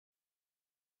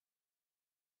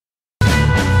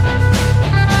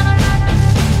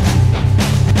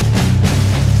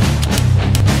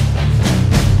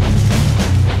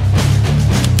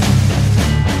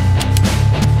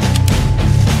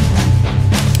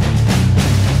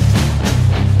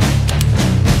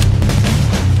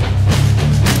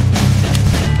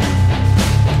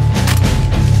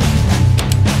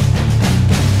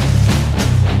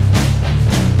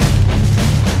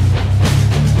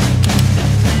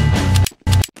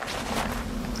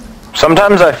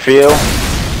Sometimes I feel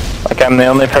like I'm the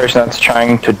only person that's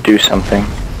trying to do something.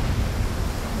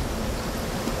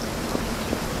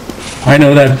 I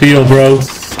know that feel, bro.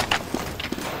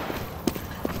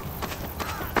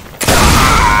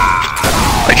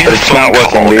 I get But a it's phone not call,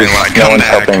 working, and dude. when I No come one's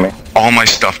back, helping me. all my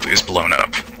stuff is blown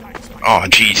up. Oh,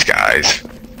 jeez, guys.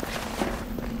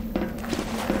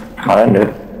 I didn't do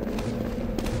it.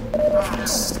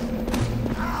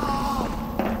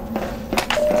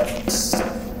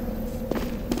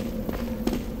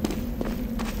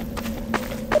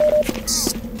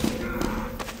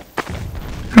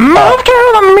 Move to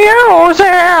the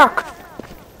music!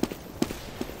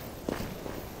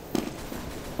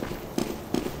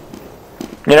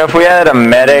 You know, if we had a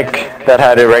medic that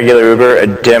had a regular Uber, a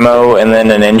demo, and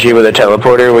then an NG with a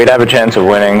teleporter, we'd have a chance of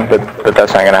winning, but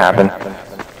that's not gonna happen.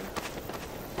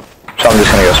 So I'm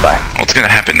just gonna go spy. What's gonna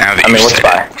happen now that I you mean, what's said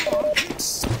spy?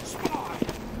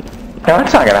 No,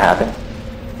 it's not gonna happen.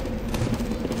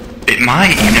 it? It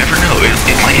might, you never know.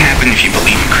 It might happen if you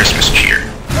believe in Christmas cheer.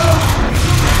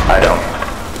 I don't.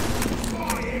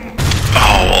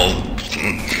 Oh, well,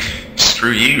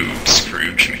 screw you,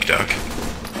 Scrooge McDuck.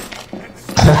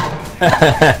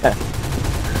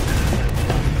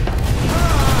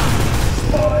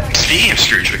 Speaking of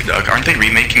Scrooge McDuck, aren't they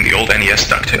remaking the old NES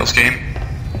DuckTales game?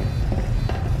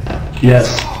 Yes.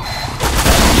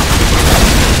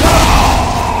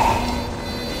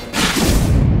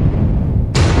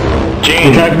 Gene,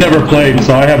 Which I've never played,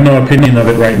 so I have no opinion of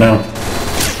it right now.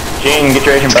 Gene, get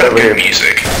your Asian It's butt got over good here.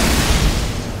 music.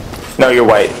 No, you're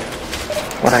white.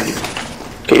 What are you?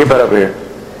 Get your butt over here.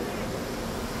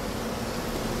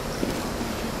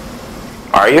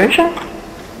 Are you Asian?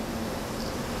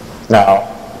 No.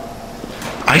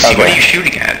 I see, Okay. what are you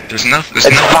shooting at? There's nothing. It's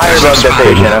Firebug that's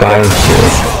Asian,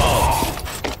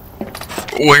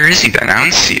 okay. Where is he then? I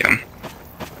don't see him.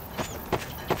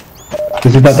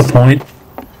 Isn't that the point?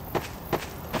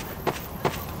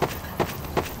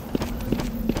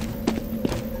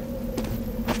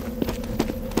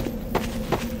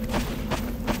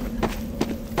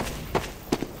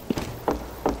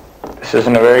 This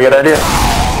isn't a very good idea.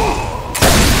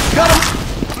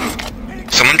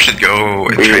 Someone should go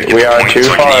and try to get We the are point too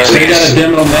so I far. can use We got a these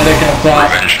demo medic outside.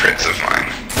 revenge crits of mine.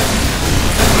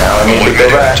 Now I need What to go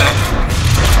minute? back.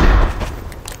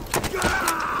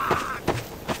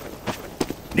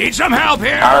 Need some help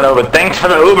here? I don't know, but thanks for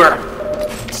the Uber.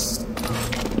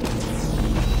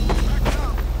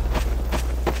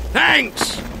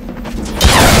 Thanks!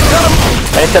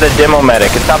 I said a demo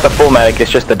medic. It's not the full medic,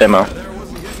 it's just the demo.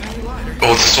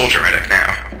 Oh, it's a soldier medic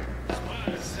now.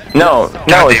 No,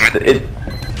 God it's damn it.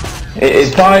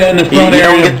 it's Fire in the you front area.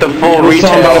 don't get the full We're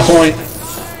talking about a retail. point.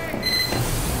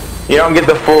 You don't get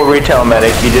the full retail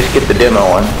medic, you just get the demo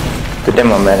one. The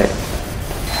demo medic.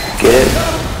 Get it?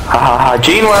 Ha ha ha.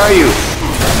 Gene, where are you?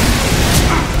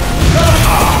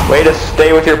 Way to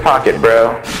stay with your pocket,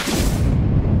 bro.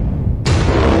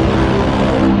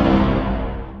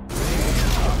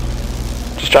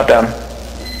 Just drop down.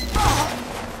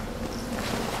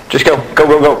 Just go. Go,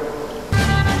 go, go.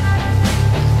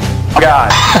 Oh,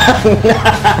 God.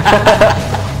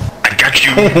 I got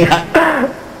you.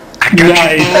 I got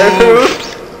Nice. you. Oops.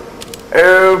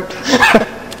 Oops.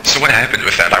 So what happened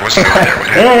with that? I wasn't over there. What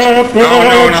happened?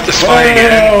 No, not the spy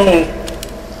again.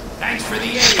 Thanks for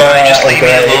the Spy, just leave me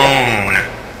alone.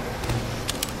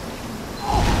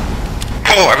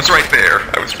 Oh, I was right there.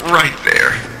 I was right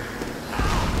there.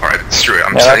 Alright, screw it.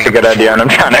 I'm Yeah, setting that's a good up idea, and I'm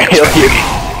trying to heal you.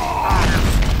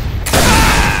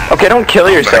 Okay, don't kill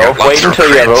yourself. lots Wait of until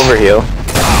you have crits. overheal.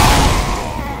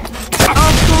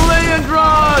 Uncle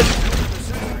Leandrod!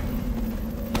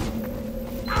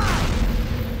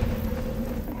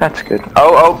 That's good.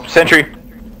 Oh, sentry.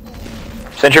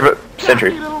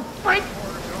 Sentry.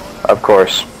 Of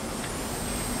course.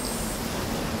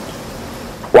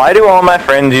 Why do all my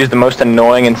friends use the most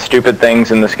annoying and stupid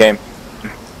things in this game?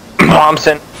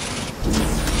 Thompson.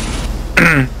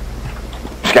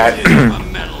 Sky.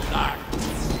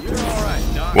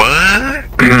 What?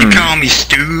 You call me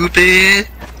stupid?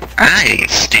 I ain't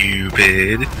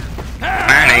stupid.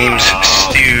 My name's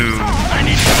Stu.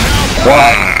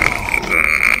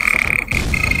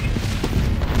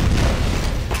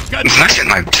 It's nice that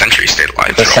my sentry stayed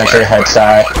alive. The through all sentry that, head but-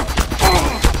 side.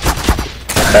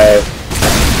 Okay.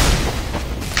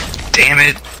 Damn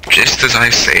it, just as I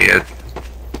say it.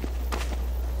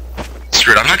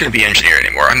 Screw it, I'm not gonna be engineer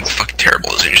anymore. I'm fucking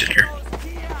terrible as engineer.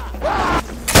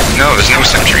 No, there's no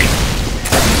sentry.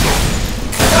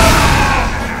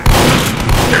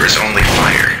 There is only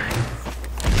fire.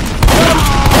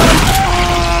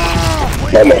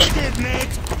 Almost.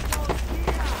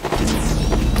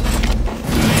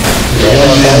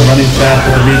 running fast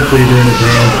with a meat cleaver in his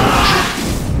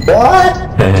hand.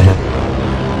 What?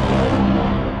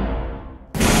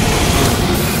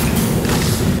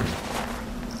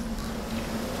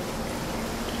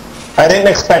 I didn't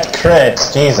expect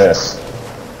crits, Jesus.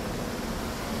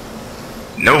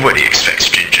 Nobody expects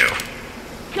Jinjo.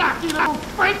 Cocky little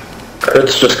freak!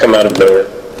 Crits just come out of nowhere.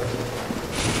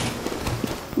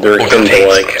 They're Or akin the to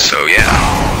like, so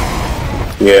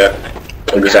yeah. yeah,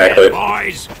 exactly.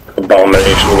 Boys!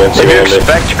 Abomination against If you humanity.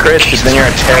 expect crits, then you're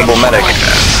a terrible medic.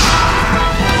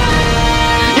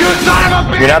 You son of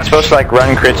a bitch! You're not supposed to like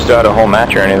run crits throughout a whole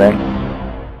match or anything.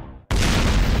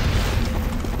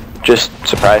 Just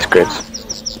surprise crits.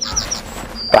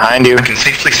 Behind you. I can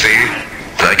safely say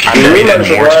that I I'm contributed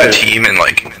pretty more much to the right. team in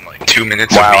like 2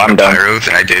 minutes Wow, of being I'm a done. pyro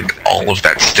than I did all of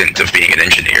that stint of being an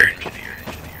engineer.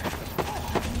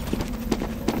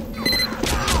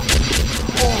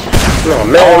 Oh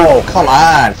man. Oh, come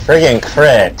on, friggin'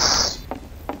 crits.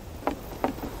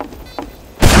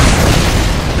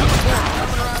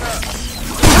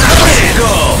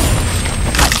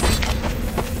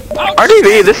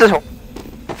 RDV, this is...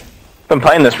 Been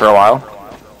playing this for a while.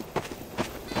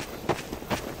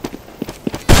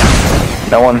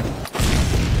 No one.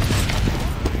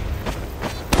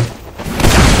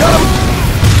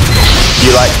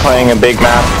 You like playing a big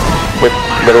map with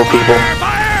little people?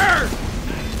 Fire!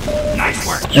 Nice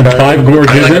work! And 5 gorge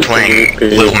I is like it? playing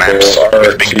little maps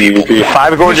with big people.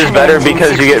 5 gorge is better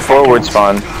because you get forward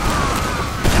spawn.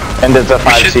 And it's a 5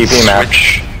 We should CP map.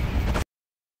 switch